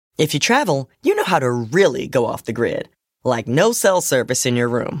If you travel, you know how to really go off the grid. Like no cell service in your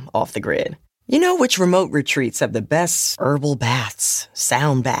room, off the grid. You know which remote retreats have the best herbal baths,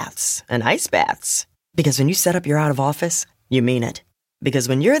 sound baths, and ice baths. Because when you set up your out of office, you mean it. Because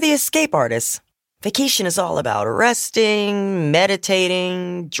when you're the escape artist, vacation is all about resting,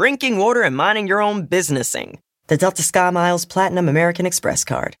 meditating, drinking water, and minding your own businessing. The Delta SkyMiles Platinum American Express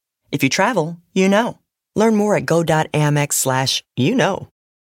card. If you travel, you know. Learn more at go.amex/you-know.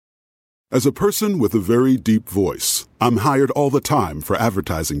 As a person with a very deep voice, I'm hired all the time for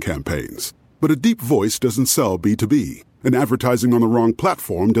advertising campaigns. But a deep voice doesn't sell B2B, and advertising on the wrong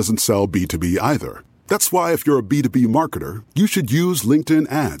platform doesn't sell B2B either. That's why if you're a B2B marketer, you should use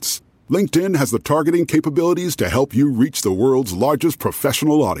LinkedIn ads. LinkedIn has the targeting capabilities to help you reach the world's largest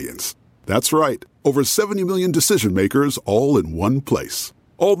professional audience. That's right, over 70 million decision makers all in one place.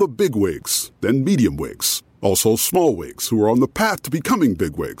 All the big wigs, then medium wigs, also small wigs who are on the path to becoming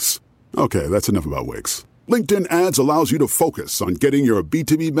big wigs. Okay, that's enough about wigs. LinkedIn ads allows you to focus on getting your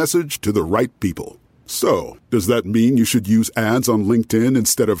B2B message to the right people. So, does that mean you should use ads on LinkedIn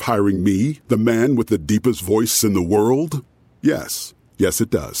instead of hiring me, the man with the deepest voice in the world? Yes. Yes, it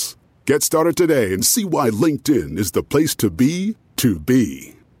does. Get started today and see why LinkedIn is the place to be to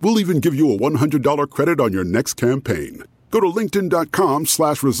be. We'll even give you a $100 credit on your next campaign. Go to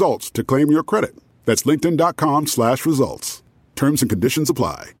linkedin.com/results to claim your credit. That's linkedin.com/results. Terms and conditions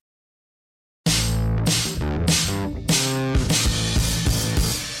apply.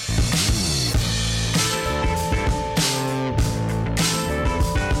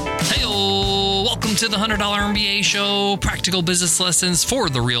 Welcome to the $100 MBA Show, practical business lessons for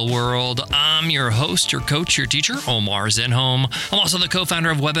the real world. I'm your host, your coach, your teacher, Omar Zenhom. I'm also the co-founder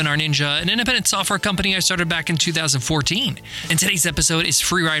of Webinar Ninja, an independent software company I started back in 2014. And today's episode is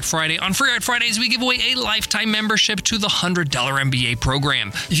Free Ride Friday. On Free Ride Fridays, we give away a lifetime membership to the $100 MBA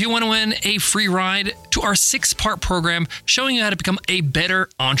program. If you want to win a free ride to our 6-part program showing you how to become a better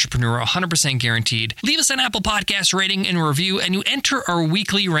entrepreneur, 100% guaranteed, leave us an Apple Podcast rating and review, and you enter our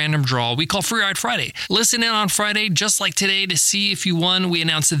weekly random draw we call Free Ride Friday. Listen in on Friday, just like today, to see if you won. We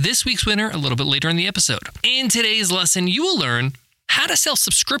announce this week's winner a little bit later in the episode. In today's lesson, you will learn how to sell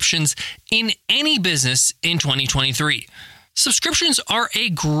subscriptions in any business in 2023. Subscriptions are a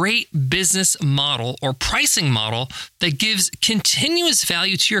great business model or pricing model that gives continuous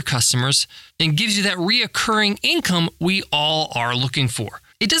value to your customers and gives you that reoccurring income we all are looking for.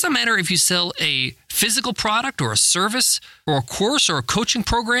 It doesn't matter if you sell a physical product or a service or a course or a coaching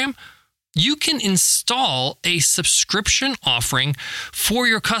program. You can install a subscription offering for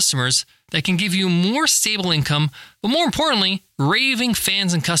your customers that can give you more stable income, but more importantly, raving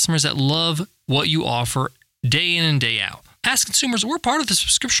fans and customers that love what you offer day in and day out. As consumers, we're part of the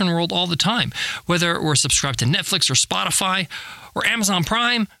subscription world all the time, whether we're subscribed to Netflix or Spotify or Amazon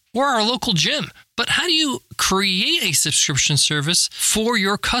Prime or our local gym. But how do you create a subscription service for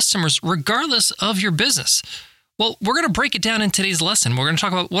your customers regardless of your business? Well, we're going to break it down in today's lesson. We're going to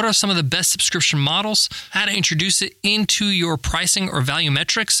talk about what are some of the best subscription models, how to introduce it into your pricing or value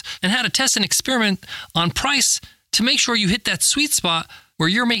metrics, and how to test and experiment on price to make sure you hit that sweet spot where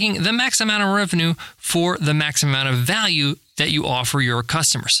you're making the max amount of revenue for the max amount of value that you offer your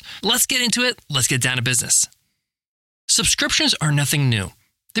customers. Let's get into it. Let's get down to business. Subscriptions are nothing new.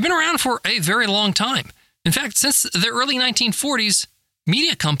 They've been around for a very long time. In fact, since the early 1940s,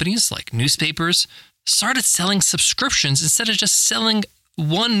 media companies like newspapers started selling subscriptions instead of just selling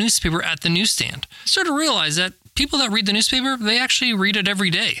one newspaper at the newsstand. Started to realize that people that read the newspaper, they actually read it every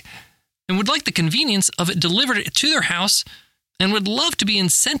day and would like the convenience of it delivered to their house and would love to be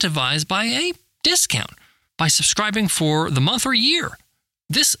incentivized by a discount by subscribing for the month or year.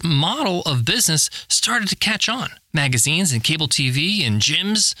 This model of business started to catch on. Magazines and cable TV and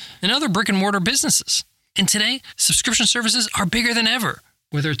gyms and other brick and mortar businesses. And today, subscription services are bigger than ever.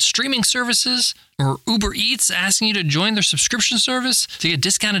 Whether it's streaming services or Uber Eats asking you to join their subscription service to get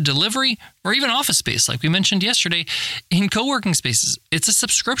discounted delivery, or even office space, like we mentioned yesterday, in co-working spaces, it's a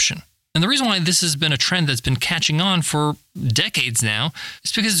subscription. And the reason why this has been a trend that's been catching on for decades now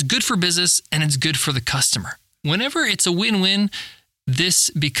is because it's good for business and it's good for the customer. Whenever it's a win-win, this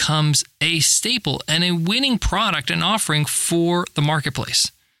becomes a staple and a winning product and offering for the marketplace.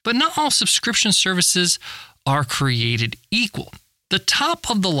 But not all subscription services are created equal. The top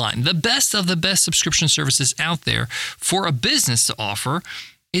of the line, the best of the best subscription services out there for a business to offer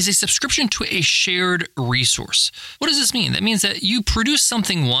is a subscription to a shared resource. What does this mean? That means that you produce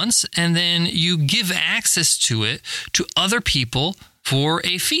something once and then you give access to it to other people for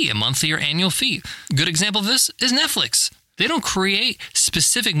a fee, a monthly or annual fee. A good example of this is Netflix. They don't create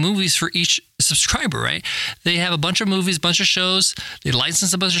specific movies for each subscriber, right? They have a bunch of movies, a bunch of shows. They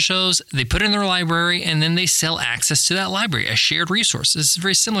license a bunch of shows. They put it in their library, and then they sell access to that library, a shared resource. This is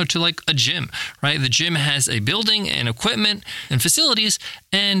very similar to like a gym, right? The gym has a building and equipment and facilities,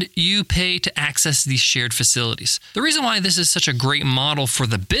 and you pay to access these shared facilities. The reason why this is such a great model for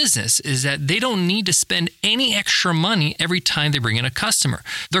the business is that they don't need to spend any extra money every time they bring in a customer.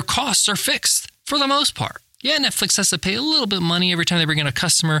 Their costs are fixed for the most part. Yeah, Netflix has to pay a little bit of money every time they bring in a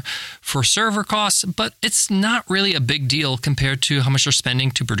customer for server costs, but it's not really a big deal compared to how much they're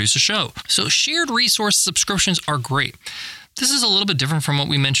spending to produce a show. So shared resource subscriptions are great. This is a little bit different from what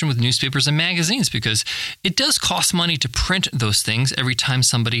we mentioned with newspapers and magazines because it does cost money to print those things every time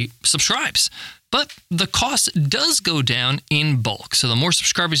somebody subscribes. But the cost does go down in bulk. So the more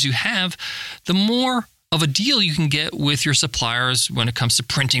subscribers you have, the more of a deal you can get with your suppliers when it comes to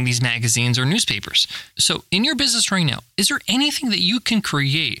printing these magazines or newspapers. So in your business right now, is there anything that you can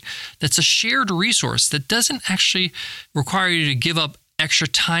create that's a shared resource that doesn't actually require you to give up extra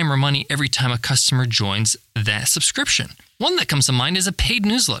time or money every time a customer joins that subscription? One that comes to mind is a paid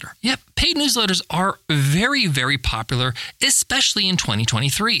newsletter. Yep, paid newsletters are very, very popular, especially in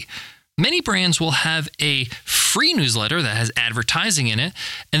 2023. Many brands will have a free newsletter that has advertising in it,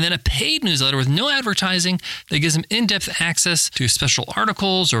 and then a paid newsletter with no advertising that gives them in-depth access to special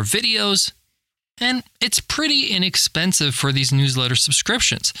articles or videos. And it's pretty inexpensive for these newsletter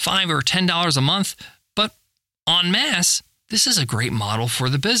subscriptions, $5 or $10 a month. But en masse, this is a great model for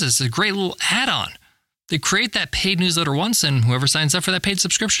the business, a great little add-on. They create that paid newsletter once, and whoever signs up for that paid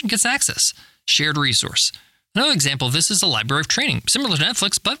subscription gets access. Shared resource. Another example of this is a library of training, similar to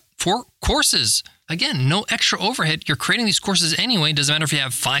Netflix, but for courses. Again, no extra overhead. You're creating these courses anyway. Doesn't matter if you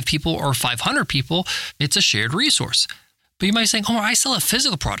have 5 people or 500 people. It's a shared resource. But you might be saying, oh, I sell a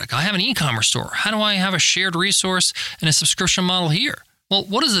physical product. I have an e-commerce store. How do I have a shared resource and a subscription model here? Well,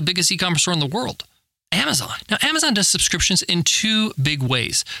 what is the biggest e-commerce store in the world? Amazon. Now, Amazon does subscriptions in 2 big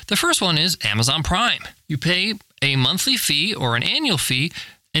ways. The first one is Amazon Prime. You pay a monthly fee or an annual fee,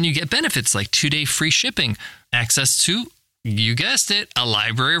 and you get benefits like 2-day free shipping, access to, you guessed it, a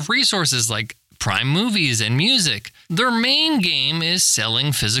library of resources like Prime movies and music. Their main game is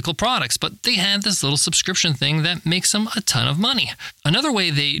selling physical products, but they have this little subscription thing that makes them a ton of money. Another way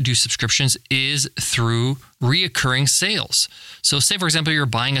they do subscriptions is through reoccurring sales. So say, for example, you're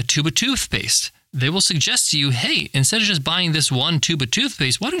buying a tube of toothpaste. They will suggest to you, hey, instead of just buying this one tube of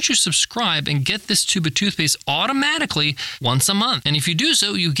toothpaste, why don't you subscribe and get this tube of toothpaste automatically once a month? And if you do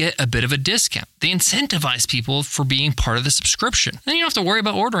so, you get a bit of a discount. They incentivize people for being part of the subscription. Then you don't have to worry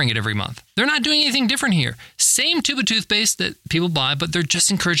about ordering it every month. They're not doing anything different here. Same tube of toothpaste that people buy, but they're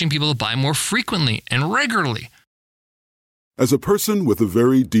just encouraging people to buy more frequently and regularly. As a person with a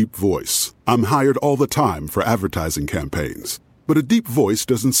very deep voice, I'm hired all the time for advertising campaigns. But a deep voice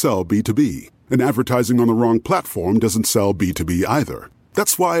doesn't sell B2B. And advertising on the wrong platform doesn't sell B2B either.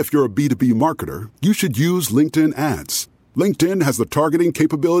 That's why if you're a B2B marketer, you should use LinkedIn ads. LinkedIn has the targeting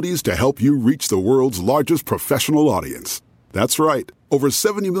capabilities to help you reach the world's largest professional audience. That's right, over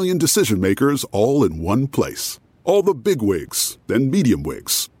 70 million decision makers all in one place. All the big wigs, then medium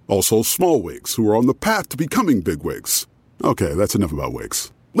wigs, also small wigs who are on the path to becoming big wigs. Okay, that's enough about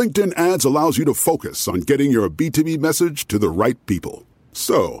wigs. LinkedIn ads allows you to focus on getting your B2B message to the right people.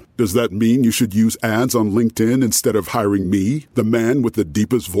 So, does that mean you should use ads on LinkedIn instead of hiring me, the man with the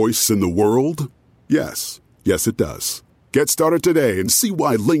deepest voice in the world? Yes. Yes, it does. Get started today and see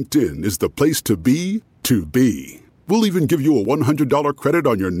why LinkedIn is the place to be to be. We'll even give you a $100 credit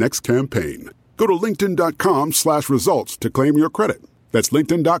on your next campaign. Go to linkedin.com/results to claim your credit. That's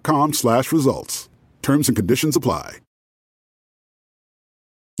linkedin.com/results. Terms and conditions apply.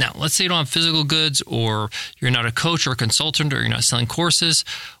 Now, let's say you don't have physical goods, or you're not a coach or a consultant, or you're not selling courses.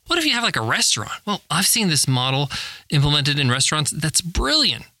 What if you have like a restaurant? Well, I've seen this model implemented in restaurants that's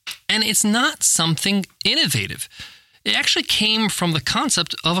brilliant. And it's not something innovative. It actually came from the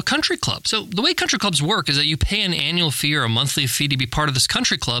concept of a country club. So the way country clubs work is that you pay an annual fee or a monthly fee to be part of this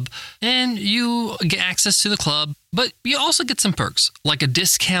country club, and you get access to the club, but you also get some perks, like a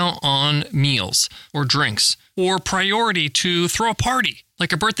discount on meals or drinks, or priority to throw a party,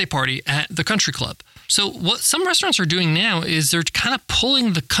 like a birthday party at the country club. So what some restaurants are doing now is they're kind of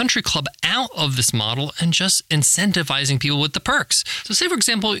pulling the country club out of this model and just incentivizing people with the perks. So say, for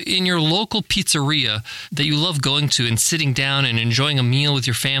example, in your local pizzeria that you love going to and sitting down and enjoying a meal with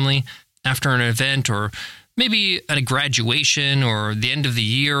your family after an event, or maybe at a graduation or the end of the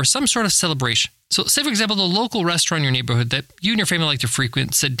year or some sort of celebration. So say, for example, the local restaurant in your neighborhood that you and your family like to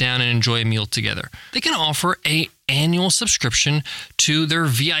frequent, sit down and enjoy a meal together. They can offer an annual subscription to their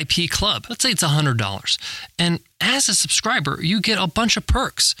VIP club. Let's say it's $100. And as a subscriber, you get a bunch of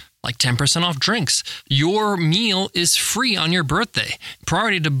perks, like 10% off drinks. Your meal is free on your birthday.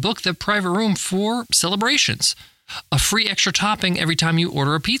 Priority to book the private room for celebrations. A free extra topping every time you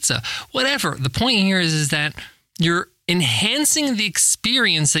order a pizza. Whatever. The point here is that you're enhancing the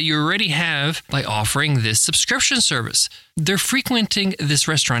experience that you already have by offering this subscription service. They're frequenting this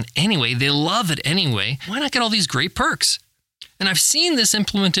restaurant anyway. They love it anyway. Why not get all these great perks? And I've seen this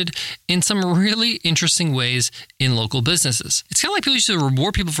implemented in some really interesting ways in local businesses. It's kind of like people used to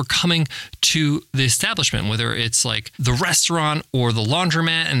reward people for coming to the establishment, whether it's like the restaurant or the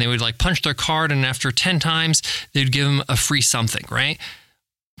laundromat, and they would like punch their card, and after 10 times, they'd give them a free something, right?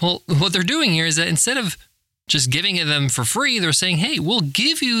 Well, what they're doing here is that instead of just giving it them for free, they're saying, hey, we'll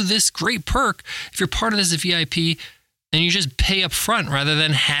give you this great perk if you're part of this VIP, and you just pay up front rather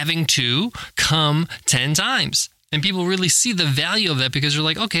than having to come 10 times. And people really see the value of that because they're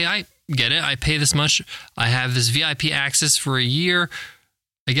like, okay, I get it. I pay this much. I have this VIP access for a year.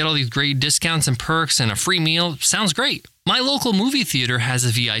 I get all these great discounts and perks and a free meal. Sounds great. My local movie theater has a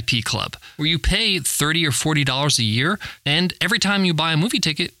VIP club where you pay $30 or $40 a year, and every time you buy a movie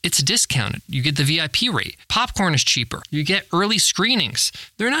ticket, it's discounted. You get the VIP rate. Popcorn is cheaper. You get early screenings.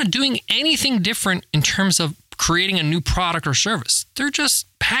 They're not doing anything different in terms of creating a new product or service. They're just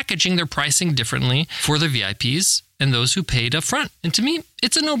packaging their pricing differently for the VIPs and those who paid up front. And to me,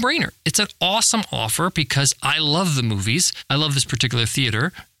 it's a no-brainer. It's an awesome offer because I love the movies. I love this particular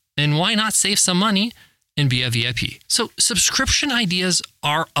theater. And why not save some money and be a VIP? So subscription ideas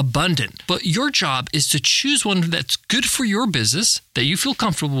are abundant, but your job is to choose one that's good for your business, that you feel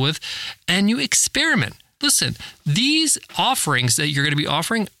comfortable with, and you experiment. Listen, these offerings that you're going to be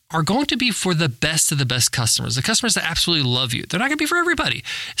offering are going to be for the best of the best customers, the customers that absolutely love you. They're not going to be for everybody.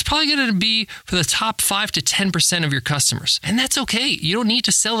 It's probably going to be for the top 5 to 10% of your customers. And that's okay. You don't need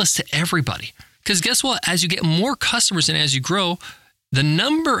to sell this to everybody. Because guess what? As you get more customers and as you grow, the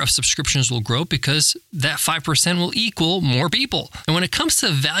number of subscriptions will grow because that 5% will equal more people. And when it comes to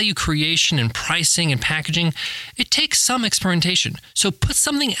value creation and pricing and packaging, it takes some experimentation. So put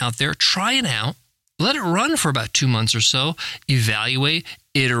something out there, try it out, let it run for about 2 months or so, evaluate,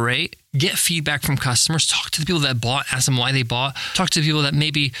 iterate, get feedback from customers, talk to the people that bought, ask them why they bought, talk to the people that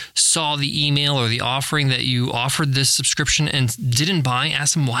maybe saw the email or the offering that you offered this subscription and didn't buy,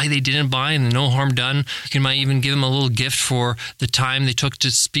 ask them why they didn't buy, and no harm done. You might even give them a little gift for the time they took to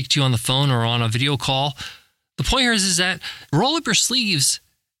speak to you on the phone or on a video call. The point here is that roll up your sleeves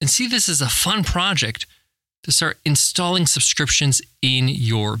and see this as a fun project to start installing subscriptions in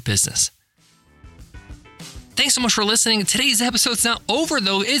your business. Thanks so much for listening. Today's episode's not over,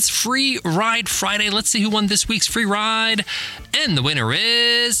 though. It's Free Ride Friday. Let's see who won this week's free ride. And the winner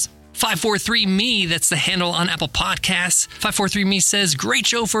is 543Me. That's the handle on Apple Podcasts. 543Me says, great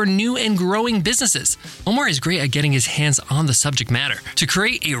show for new and growing businesses. Omar is great at getting his hands on the subject matter to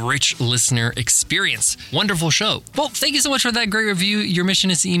create a rich listener experience. Wonderful show. Well, thank you so much for that great review. Your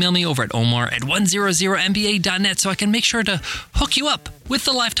mission is to email me over at omar@100mba.net so I can make sure to hook you up with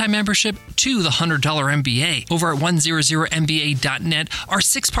the lifetime membership to the $100 MBA over at 100mba.net, our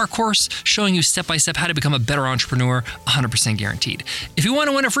 6-part course showing you step-by-step how to become a better entrepreneur, 100% guaranteed. If you want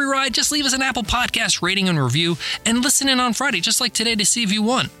to win a free ride, just leave us an Apple Podcast rating and review and listen in on Friday, just like today, to see if you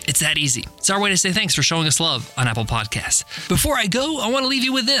won. It's that easy. It's our way to say thanks for showing us love on Apple Podcasts. Before I go, I want to leave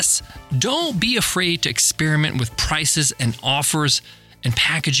you with this. Don't be afraid to experiment with prices and offers and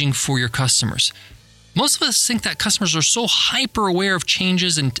packaging for your customers. Most of us think that customers are so hyper aware of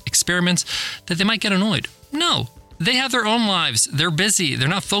changes and experiments that they might get annoyed. No, they have their own lives. They're busy. They're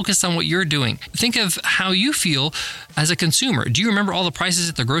not focused on what you're doing. Think of how you feel as a consumer. Do you remember all the prices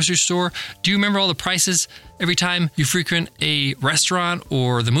at the grocery store? Do you remember all the prices every time you frequent a restaurant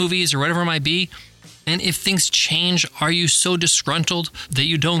or the movies or whatever it might be? And if things change, are you so disgruntled that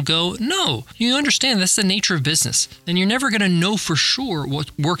you don't go? No, you understand that's the nature of business. And you're never going to know for sure what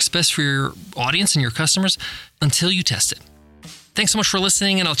works best for your audience and your customers until you test it. Thanks so much for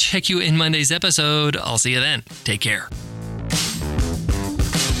listening, and I'll check you in Monday's episode. I'll see you then. Take care.